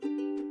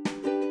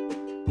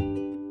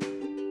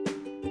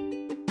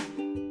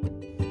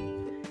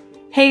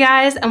Hey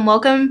guys, and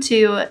welcome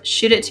to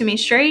Shoot It To Me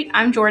Straight.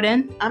 I'm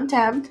Jordan. I'm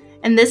Tab.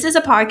 And this is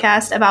a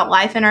podcast about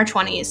life in our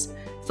 20s,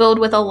 filled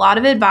with a lot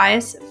of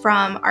advice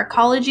from our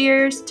college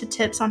years to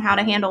tips on how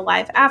to handle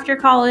life after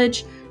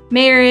college,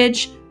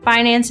 marriage,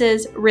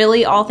 finances,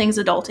 really all things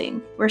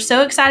adulting. We're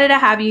so excited to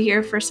have you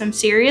here for some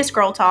serious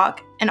girl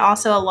talk and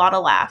also a lot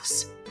of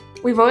laughs.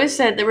 We've always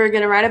said that we're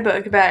going to write a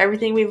book about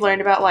everything we've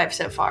learned about life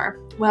so far.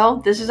 Well,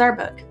 this is our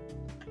book.